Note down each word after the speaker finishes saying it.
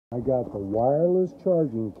I got the wireless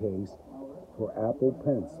charging case for Apple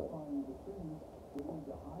Pencil.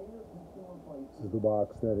 This is the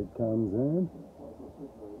box that it comes in.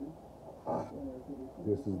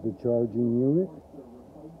 This is the charging unit.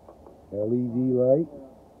 LED light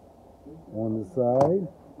on the side.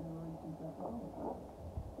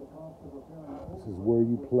 This is where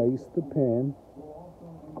you place the pen.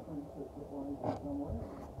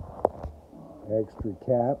 Extra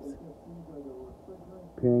caps.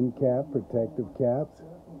 Pen cap, protective caps.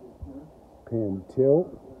 Pen tilt.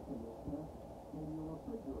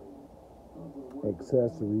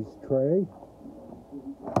 Accessories tray.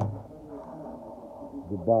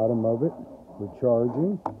 The bottom of it for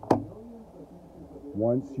charging.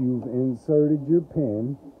 Once you've inserted your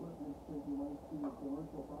pen,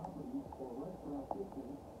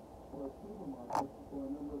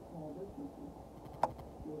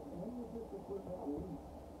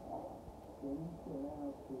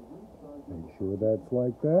 make sure that's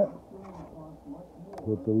like that.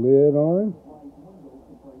 Put the lid on.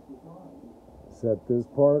 Set this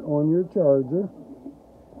part on your charger.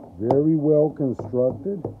 Very well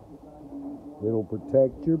constructed. It'll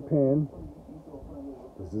protect your pen.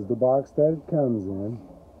 This is the box that it comes in.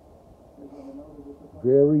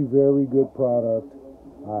 Very, very good product.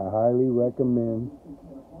 I highly recommend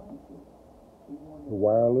the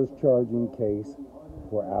wireless charging case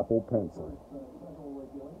for Apple Pencil.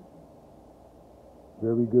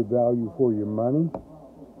 Very good value for your money.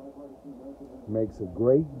 Makes a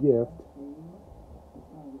great gift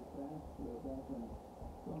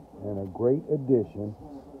and a great addition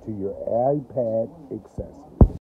to your iPad accessory.